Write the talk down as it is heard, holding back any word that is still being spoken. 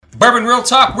Bourbon Real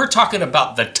Talk, we're talking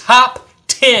about the top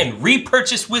 10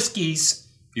 repurchased whiskeys.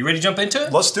 You ready to jump into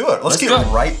it? Let's do it. Let's get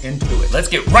right into it. Let's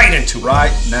get right into it.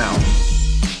 Right now.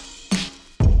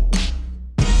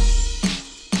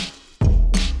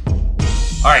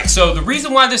 All right, so the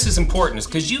reason why this is important is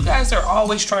because you guys are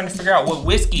always trying to figure out what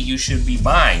whiskey you should be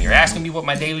buying. You're asking me what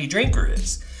my daily drinker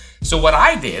is. So what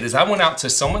I did is I went out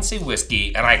to Someone Say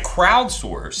Whiskey and I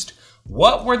crowdsourced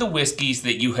what were the whiskeys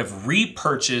that you have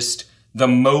repurchased the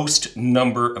most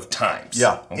number of times.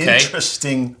 Yeah, okay?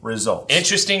 Interesting results.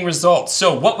 Interesting results.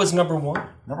 So what was number one?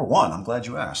 Number one, I'm glad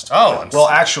you asked. Oh, well,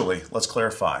 actually, let's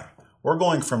clarify. We're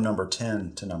going from number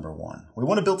 10 to number 1. We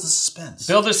want to build the suspense.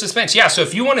 Build the suspense. Yeah, so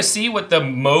if you want to see what the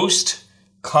most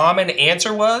common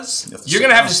answer was, you're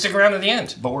going to have to stick around to the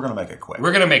end. But we're going to make it quick.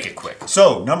 We're going to make it quick.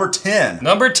 So, number 10.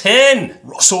 Number 10.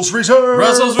 Russell's Reserve.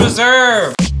 Russell's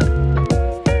Reserve.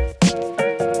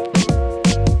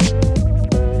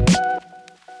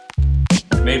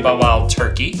 Made by Wild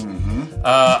Turkey.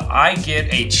 I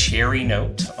get a cherry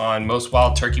note on most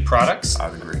Wild Turkey products.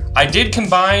 I'd agree. I did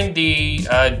combine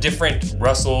the different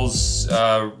Russell's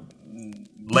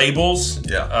labels.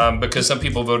 Yeah. Because some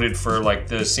people voted for like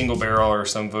the single barrel or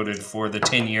some voted for the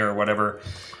 10-year or whatever.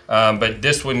 But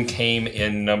this one came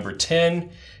in number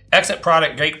 10. Excellent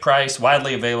product, great price,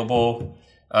 widely available.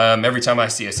 Every time I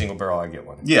see a single barrel, I get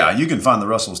one. Yeah, you can find the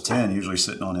Russell's 10 usually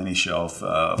sitting on any shelf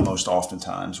most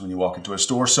oftentimes when you walk into a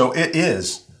store. So it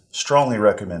is strongly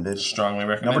recommended. Strongly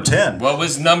recommended. Number 10. What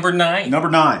was number 9? Number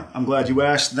 9. I'm glad you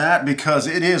asked that because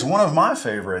it is one of my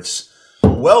favorites.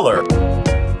 Weller.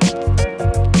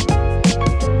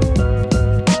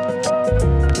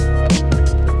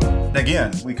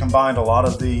 Again, we combined a lot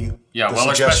of the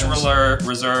Weller Special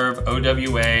Reserve,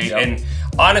 OWA, and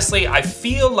honestly, I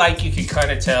feel like you could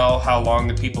kind of tell how long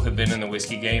the people have been in the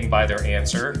whiskey game by their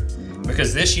answer,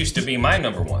 because this used to be my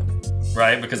number 1,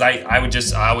 right? Because I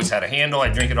always had a handle, I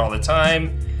drink it all the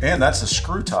time. And that's a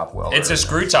screw top Weller. It's a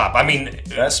screw top. I mean,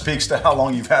 that speaks to how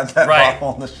long you've had that bottle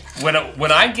on the.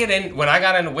 When I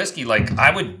got into whiskey, like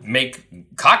I would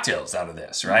make cocktails out of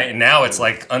this, right? And now it's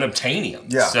like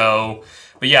unobtainium. Yeah. So.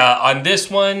 But yeah, on this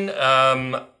one,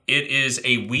 it is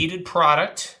a wheated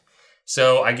product.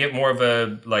 So I get more of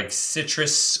a like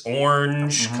citrus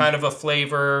orange kind of a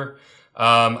flavor.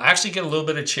 I actually get a little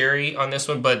bit of cherry on this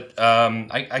one, but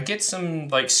I get some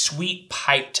like sweet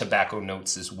pipe tobacco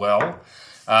notes as well.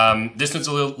 This one's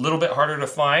a little bit harder to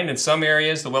find. In some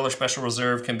areas, the Weller Special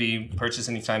Reserve can be purchased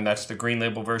anytime. That's the green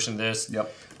label version of this.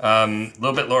 Yep. A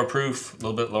little bit lower proof, a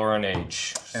little bit lower on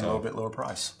age. And a little bit lower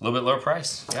price. A little bit lower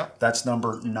price, yep. That's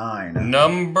number 9.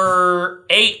 Number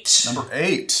 8. Number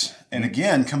 8. And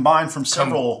again, combined from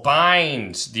several.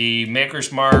 Combined. The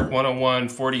Maker's Mark 101,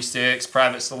 46,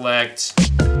 Private Select.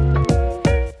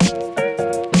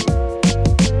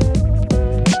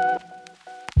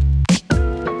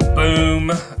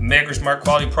 Boom. Maker's Mark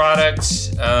quality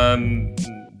product.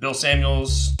 Bill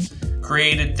Samuels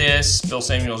created this. Bill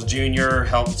Samuels Jr.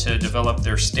 helped to develop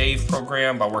their stave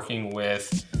program by working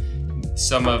with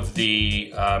some of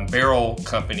the barrel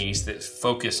companies that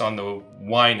focus on the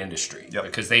wine industry. Yep.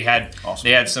 Because they had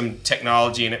some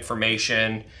technology and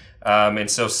information. And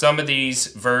so some of these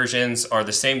versions are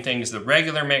the same thing as the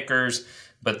regular makers,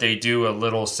 but they do a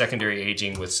little secondary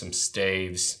aging with some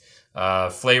staves.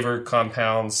 Flavor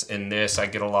compounds in this, I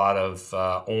get a lot of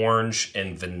orange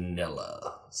and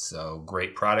vanilla. So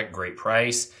great product, great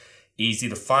price, easy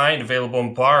to find, available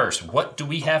in bars. What do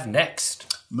we have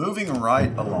next? Moving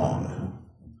right along.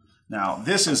 Now,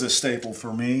 this is a staple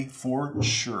for me for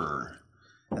sure,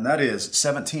 and that is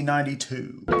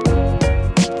 1792.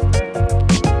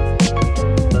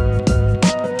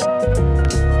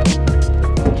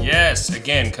 Yes,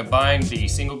 again, combine the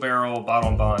single barrel, bottle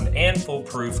and bond, and full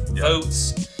proof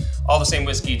oats. All the same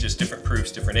whiskey, just different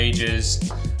proofs, different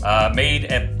ages. Made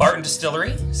at Barton Distillery.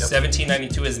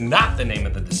 1792 is not the name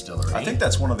of the distillery. I think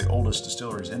that's one of the oldest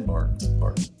distilleries in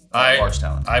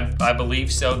Bardstown. I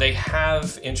believe so. They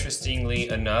have, interestingly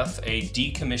enough, a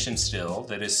decommissioned still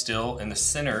that is still in the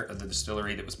center of the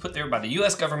distillery that was put there by the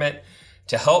U.S. government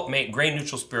to help make grain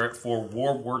neutral spirit for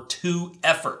World War II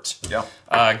effort. Yeah.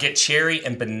 Get cherry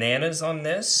and bananas on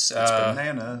this.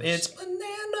 It's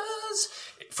bananas.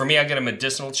 For me, I get a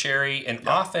medicinal cherry and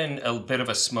often a bit of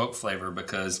a smoke flavor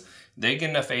because they get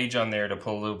enough age on there to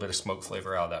pull a little bit of smoke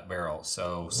flavor out of that barrel.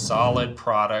 So solid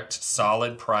product,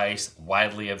 solid price,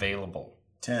 widely available.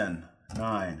 10,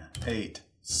 9, 8,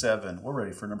 7. We're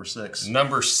ready for number 6.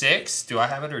 Number 6? Do I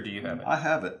have it or do you have it? I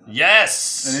have it.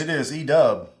 Yes! And it is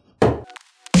E-Dub.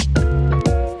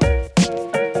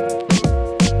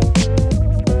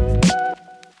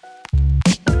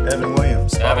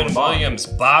 Evan Williams,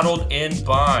 Bottled in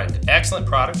Bond. Excellent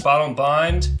product, Bottled in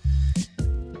Bond.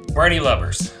 Bernie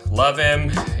lovers, love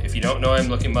him. If you don't know him,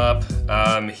 look him up.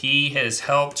 He has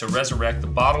helped to resurrect the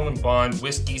Bottled in Bond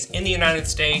whiskeys in the United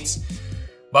States.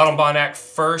 Bottled in Bond Act,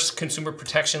 first consumer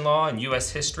protection law in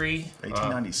U.S. history.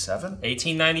 1897?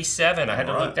 1897. I had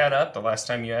to look that up the last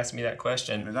time you asked me that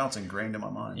question. And now it's ingrained in my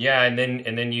mind. Yeah, and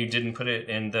then you didn't put it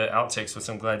in the outtakes, which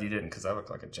I'm glad you didn't, because I look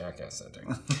like a jackass that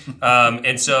day.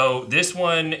 And so this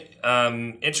one,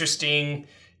 interesting.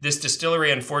 This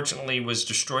distillery, unfortunately, was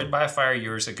destroyed by a fire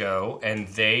years ago, and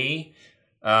they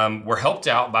were helped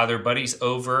out by their buddies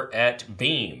over at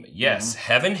Beam. Yes,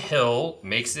 Heaven Hill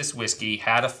makes this whiskey,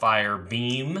 had a fire.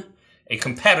 Beam, a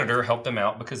competitor, helped them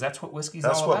out because that's what whiskey's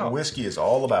all about. That's what whiskey is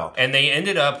all about. And they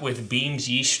ended up with Beam's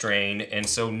yeast strain. And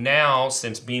so now,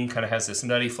 since Beam kind of has this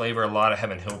nutty flavor, a lot of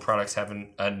Heaven Hill products have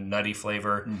a nutty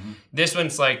flavor. This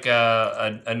one's like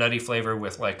a nutty flavor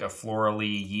with like a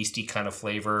florally, yeasty kind of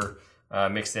flavor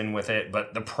mixed in with it.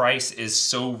 But the price is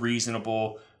so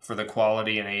reasonable for the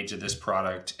quality and age of this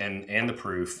product and the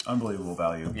proof. Unbelievable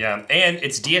value. Yeah, and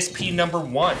it's DSP number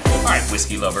 1. All right,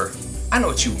 whiskey lover, I know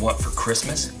what you want for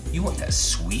Christmas. You want that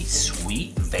sweet,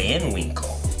 sweet Van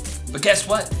Winkle. But guess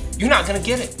what? You're not gonna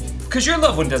get it because your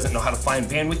loved one doesn't know how to find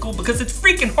Van Winkle because it's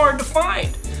freaking hard to find.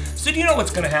 So do you know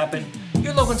what's gonna happen?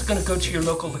 Your loved one's gonna go to your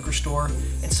local liquor store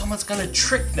and someone's gonna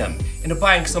trick them into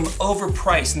buying some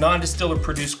overpriced, non-distiller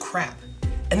produced crap.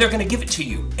 And they're gonna give it to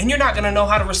you. And you're not gonna know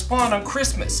how to respond on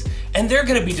Christmas. And they're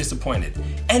gonna be disappointed.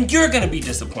 And you're gonna be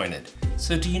disappointed.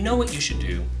 So do you know what you should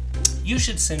do? You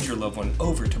should send your loved one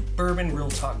over to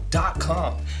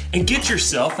bourbonrealtalk.com and get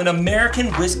yourself an American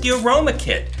Whiskey Aroma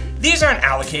Kit. These aren't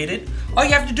allocated. All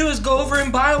you have to do is go over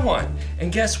and buy one.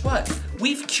 And guess what?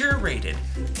 We've curated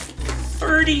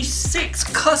 36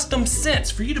 custom scents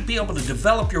for you to be able to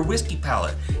develop your whiskey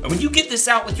palate. And when you get this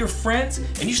out with your friends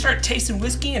and you start tasting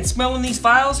whiskey and smelling these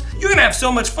vials, you're gonna have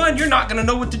so much fun, you're not gonna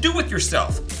know what to do with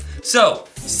yourself. So,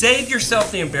 save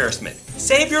yourself the embarrassment.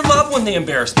 Save your loved one the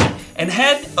embarrassment. And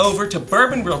head over to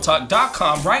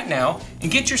bourbonrealtalk.com right now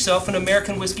and get yourself an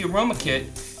American Whiskey Aroma Kit.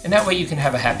 And that way you can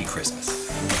have a happy Christmas.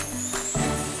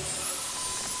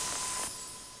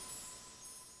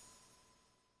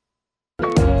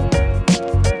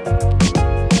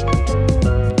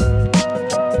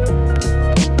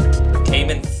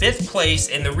 Fifth place,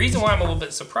 and the reason why I'm a little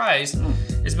bit surprised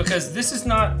is because this is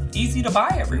not easy to buy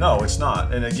everywhere. No, it's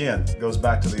not. And again, it goes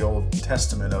back to the Old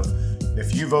Testament of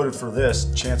if you voted for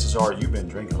this, chances are you've been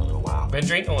drinking a little while. Been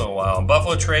drinking a little while.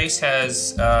 Buffalo Trace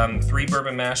has 3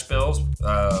 bourbon mash bills,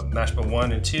 mash bill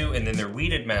 1 and 2, and then their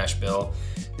wheated mash bill.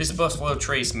 This is Buffalo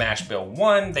Trace mash bill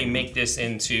 1. They make this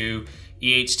into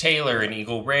E.H. Taylor and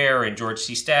Eagle Rare and George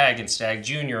C. Stagg and Stagg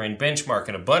Jr. and Benchmark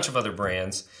and a bunch of other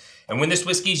brands. And when this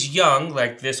whiskey's young,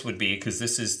 like this would be, because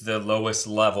this is the lowest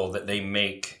level that they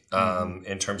make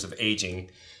in terms of aging,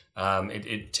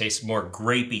 it tastes more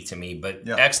grapey to me. But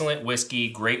excellent whiskey,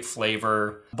 great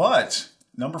flavor. But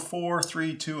number 4,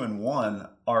 3, 2, and 1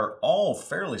 are all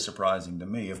fairly surprising to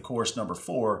me. Of course, number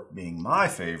 4 being my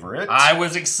favorite. I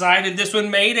was excited this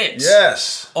one made it.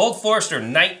 Yes. Old Forester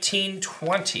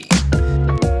 1920.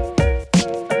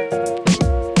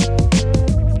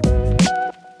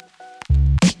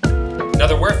 Now,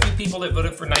 there were a few people that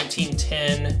voted for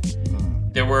 1910.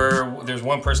 There's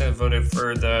one person that voted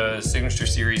for the Signature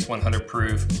Series 100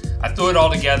 proof. I threw it all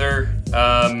together,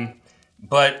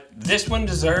 but this one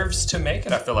deserves to make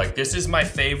it. I feel like this is my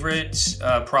favorite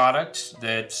product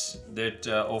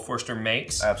that Old Forester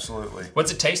makes. Absolutely.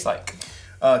 What's it taste like?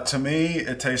 To me,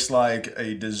 it tastes like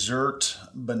a dessert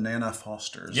banana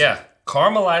Foster's. Yeah.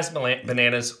 Caramelized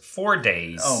bananas, 4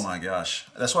 days. Oh my gosh,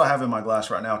 that's what I have in my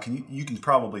glass right now. You can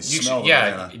probably smell the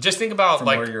banana. Just think about from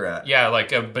like where you're at. Yeah,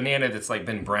 like a banana that's like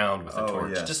been browned with a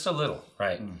torch, just a little,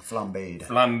 right?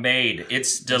 Flambéed.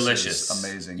 It's delicious. This is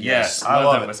amazing. Yes, I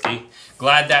love that whiskey.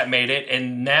 Glad that made it,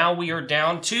 and now we are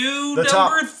down to the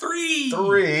number top 3.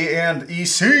 3 and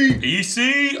EC.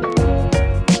 EC.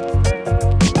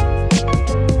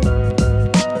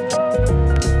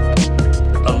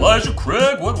 Elijah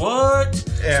Craig, what?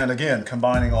 And again,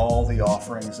 combining all the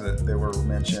offerings that they were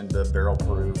mentioned, the barrel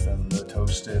proof and the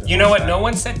toasted. You know what? No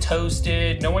one said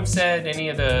toasted. No one said any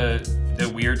of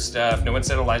the weird stuff. No one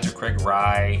said Elijah Craig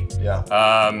rye. Yeah.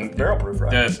 Barrel proof,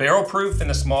 right? The barrel proof in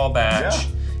the small batch.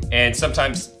 Yeah. And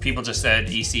sometimes people just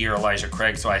said EC or Elijah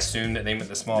Craig, so I assumed that they meant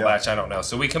the small batch. I don't know.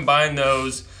 So we combine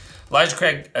those. Elijah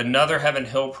Craig, another Heaven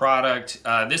Hill product.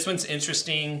 This one's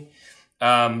interesting.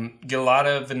 Get a lot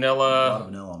of vanilla.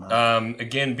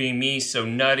 Again, being me, so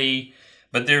nutty.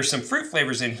 But there's some fruit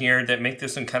flavors in here that make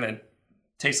this one kind of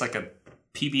taste like a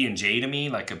PB&J to me,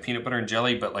 like a peanut butter and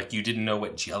jelly, but like you didn't know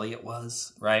what jelly it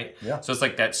was, right? Yeah. So it's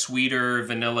like that sweeter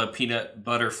vanilla peanut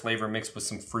butter flavor mixed with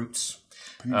some fruits.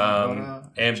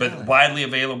 But widely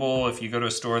available. If you go to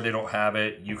a store, they don't have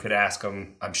it. You could ask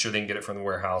them. I'm sure they can get it from the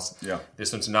warehouse. Yeah.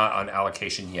 This one's not on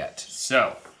allocation yet.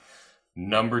 So,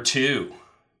 number 2,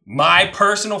 my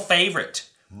personal favorite.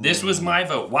 This was my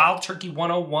vote. Wild Turkey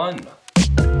 101.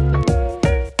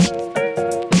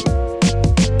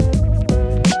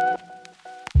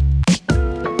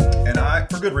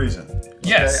 For good reason.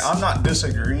 Yes. Okay? I'm not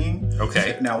disagreeing.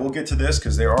 Okay. Now, we'll get to this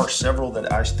because there are several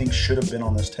that I think should have been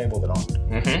on this table that aren't.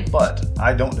 Mm-hmm. But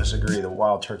I don't disagree that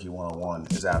Wild Turkey 101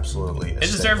 is absolutely It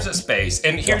deserves its space.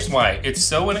 And here's why. It's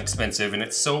so inexpensive and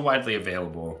it's so widely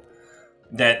available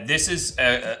that this is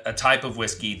a type of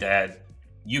whiskey that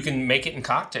you can make it in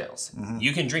cocktails. Mm-hmm.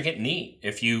 You can drink it neat.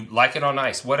 If you like it on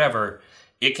ice, whatever.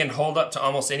 It can hold up to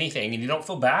almost anything, and you don't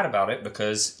feel bad about it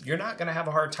because you're not going to have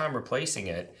a hard time replacing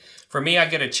it. For me, I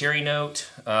get a cherry note.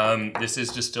 This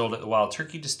is distilled at the Wild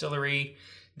Turkey Distillery.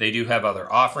 They do have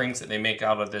other offerings that they make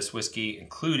out of this whiskey,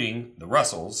 including the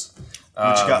Russells.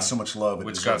 Which got so much love.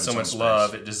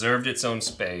 It deserved its own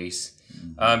space.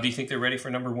 Do you think they're ready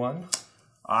for number 1?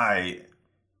 I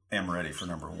am ready for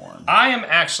number 1. I am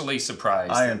actually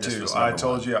surprised. I am too. I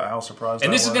told you how surprised I was.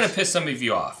 And this is going to piss some of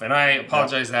you off, and I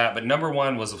apologize for that, but number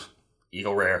 1 was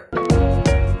Eagle Rare.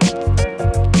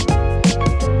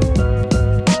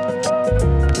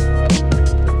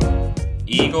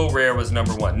 Eagle Rare was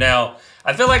number 1. Now,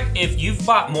 I feel like if you've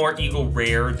bought more Eagle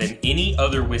Rare than any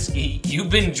other whiskey, you've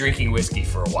been drinking whiskey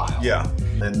for a while. Yeah.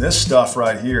 And this stuff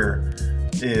right here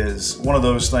is one of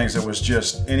those things that was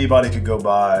just anybody could go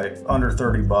buy under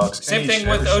 $30. Same thing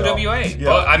with OWA. Yeah.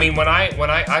 Well, I mean, when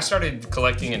I started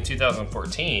collecting in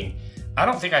 2014, I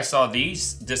don't think I saw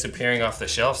these disappearing off the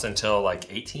shelves until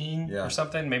like 18 or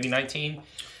something, maybe 19.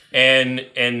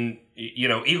 And you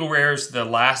know, Eagle Rare's the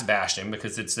last bastion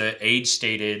because it's an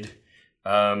age-stated,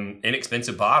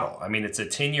 inexpensive bottle. I mean, it's a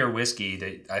 10-year whiskey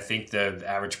that I think the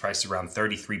average price is around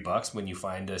 $33 when you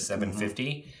find a 750.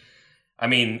 Mm-hmm. I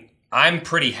mean, I'm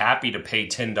pretty happy to pay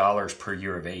 $10 per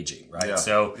year of aging, right? Yeah,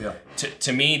 so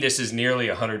to me, this is nearly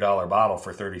a $100 bottle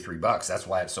for $33. That's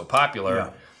why it's so popular. Yeah.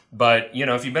 But, you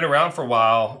know, if you've been around for a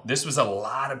while, this was a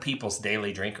lot of people's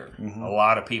daily drinker. Mm-hmm. A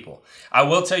lot of people. I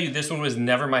will tell you, this one was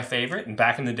never my favorite. And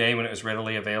back in the day when it was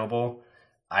readily available,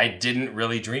 I didn't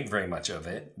really drink very much of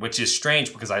it, which is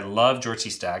strange because I love George C.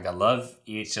 Stagg. I love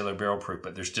E.H. Taylor Barrel Proof,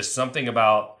 but there's just something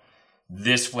about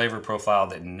this flavor profile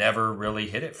that never really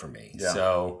hit it for me. Yeah.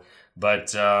 So,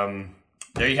 but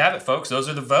there you have it, folks. Those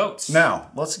are the votes.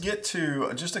 Now, let's get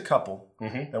to just a couple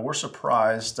that we're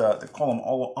surprised. They call them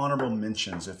all honorable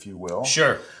mentions, if you will.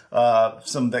 Sure.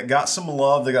 Some that got some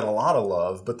love. They got a lot of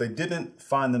love, but they didn't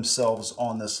find themselves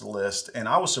on this list. And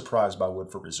I was surprised by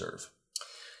Woodford Reserve.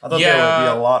 I thought there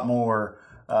would be a lot more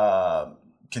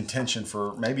contention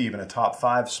for maybe even a top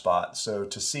 5 spot. So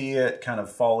to see it kind of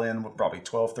fall in with probably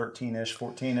 12, 13-ish,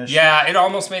 14-ish. Yeah, it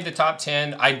almost made the top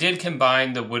 10. I did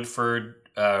combine the Woodford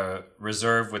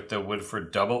Reserve with the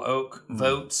Woodford Double Oak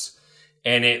votes,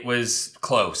 and it was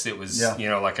close. It was, you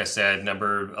know, like I said,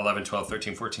 number 11, 12,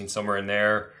 13, 14, somewhere in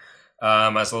there. I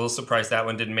was a little surprised that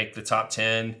one didn't make the top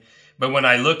 10. But when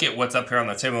I look at what's up here on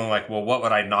the table, I'm like, well, what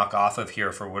would I knock off of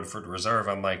here for Woodford Reserve?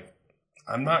 I'm like,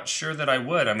 I'm not sure that I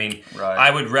would. I mean, I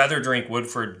would rather drink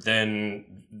Woodford than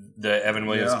the Evan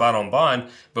Williams Bottle and Bond.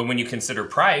 But when you consider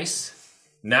price,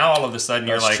 now all of a sudden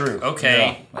you're like,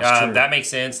 okay, that makes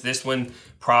sense. This one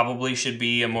probably should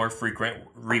be a more frequent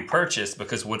repurchase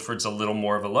because Woodford's a little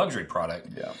more of a luxury product.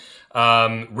 Yeah.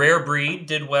 Rare Breed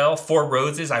did well. Four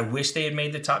Roses, I wish they had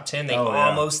made the top 10. They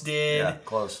almost did. Yeah,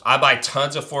 close. I buy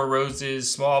tons of Four Roses,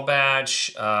 small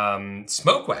batch.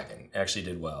 Smoke Wagon actually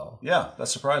did well. Yeah,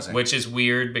 that's surprising. Which is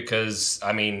weird because,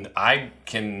 I mean, I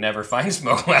can never find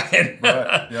Smoke Wagon.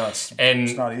 Right. Yeah,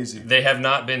 it's not easy. They have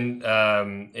not been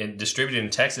distributed in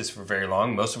Texas for very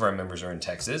long. Most of our members are in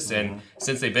Texas. And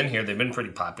since they've been here, they've been pretty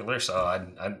popular. So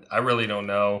I really don't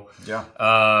know. Yeah.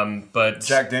 But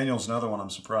Jack Daniel's another one I'm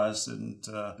surprised didn't.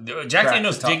 Jack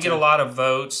Daniel's did get a lot of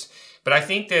votes, but I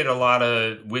think that a lot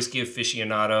of whiskey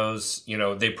aficionados, you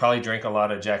know, they probably drank a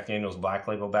lot of Jack Daniel's Black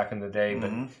Label back in the day,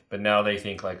 but now they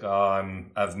think like, oh,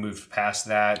 I've moved past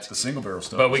that. The single barrel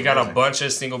stuff. But we got a bunch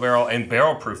of single barrel and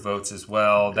barrel proof votes as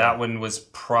well. Yeah. That one was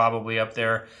probably up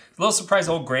there. A little surprised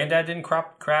Old Grandad didn't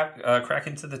crack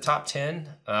into the top 10.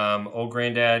 Old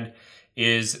Grandad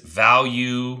is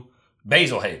value.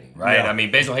 Basil Hayden, right? Yeah. I mean,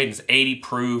 Basil Hayden's 80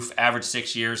 proof, average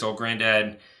 6 years. Old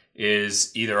Grandad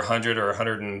is either 100 or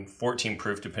 114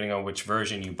 proof, depending on which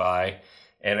version you buy.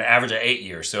 and an average of 8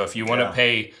 years. So if you want to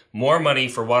pay more money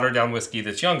for watered down whiskey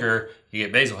that's younger, you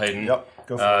get Basil Hayden. Yep,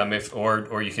 go for it.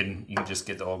 Or you can just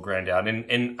get the old grind out.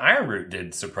 And Iron Root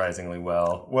did surprisingly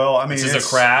well. Well, I mean, this is a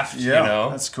craft. Yeah, you know?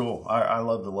 That's cool. I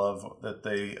love the love that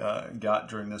they got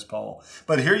during this poll.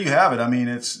 But here you have it. I mean,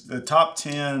 it's the top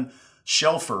 10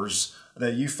 shelfers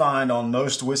that you find on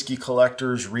most whiskey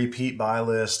collectors' repeat buy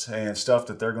list and stuff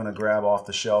that they're going to grab off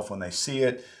the shelf when they see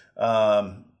it.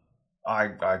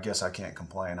 I guess I can't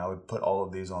complain. I would put all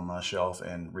of these on my shelf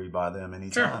and rebuy them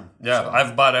anytime. Sure. Yeah, so.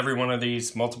 I've bought every one of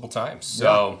these multiple times.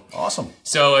 So awesome.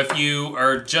 So if you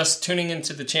are just tuning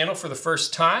into the channel for the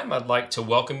first time, I'd like to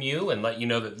welcome you and let you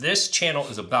know that this channel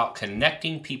is about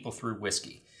connecting people through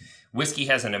whiskey. Whiskey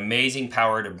has an amazing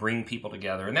power to bring people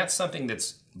together, and that's something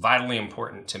that's vitally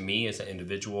important to me as an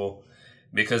individual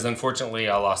because unfortunately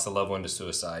I lost a loved one to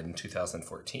suicide in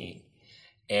 2014.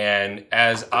 And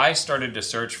as I started to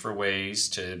search for ways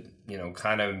to,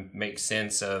 kind of make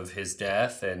sense of his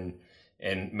death and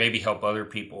maybe help other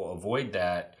people avoid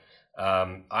that,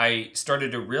 I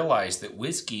started to realize that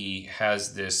whiskey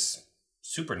has this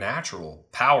supernatural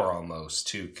power almost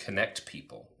to connect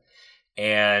people.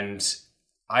 And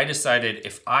I decided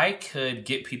if I could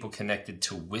get people connected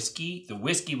to whiskey, the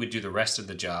whiskey would do the rest of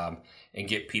the job and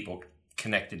get people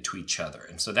connected to each other.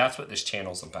 And so that's what this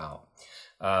channel's about.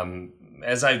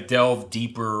 As I delve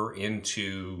deeper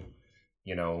into,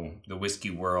 the whiskey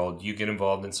world, you get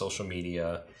involved in social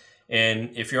media.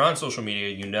 And if you're on social media,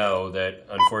 you know that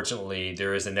unfortunately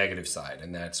there is a negative side,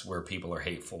 and that's where people are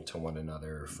hateful to one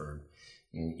another for,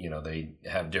 they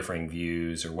have differing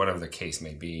views or whatever the case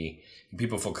may be. And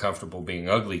people feel comfortable being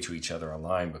ugly to each other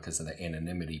online because of the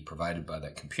anonymity provided by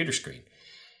that computer screen.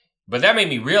 But that made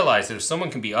me realize that if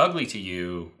someone can be ugly to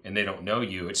you and they don't know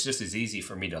you, it's just as easy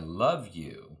for me to love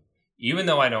you, even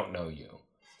though I don't know you.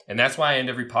 And that's why I end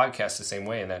every podcast the same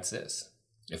way, and that's this.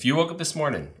 If you woke up this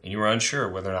morning and you were unsure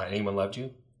whether or not anyone loved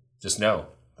you, just know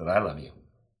that I love you.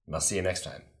 And I'll see you next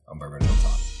time on Bourbon Real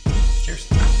Talk. Cheers.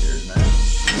 Cheers, man.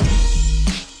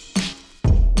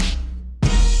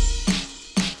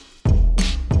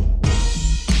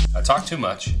 I talk too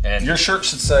much. And your shirt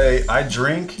should say, I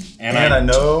drink and I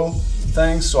know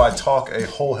things, so I talk a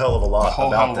whole hell of a lot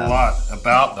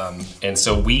about them. And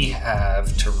so we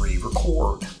have to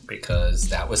re-record because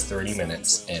that was 30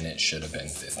 minutes and it should have been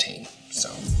 15. So,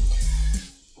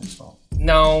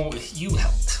 no, you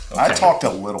helped. Okay. I talked a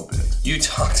little bit. You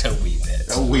talked a wee bit.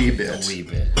 A wee bit.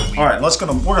 All right, we're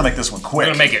gonna make this one quick.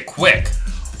 We're gonna make it quick.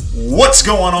 What's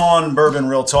going on, Bourbon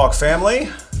Real Talk family?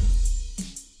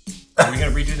 Are we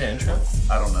gonna redo the intro?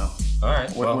 I don't know. All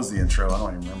right. What was the intro? I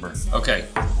don't even remember. Okay.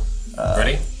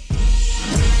 Ready?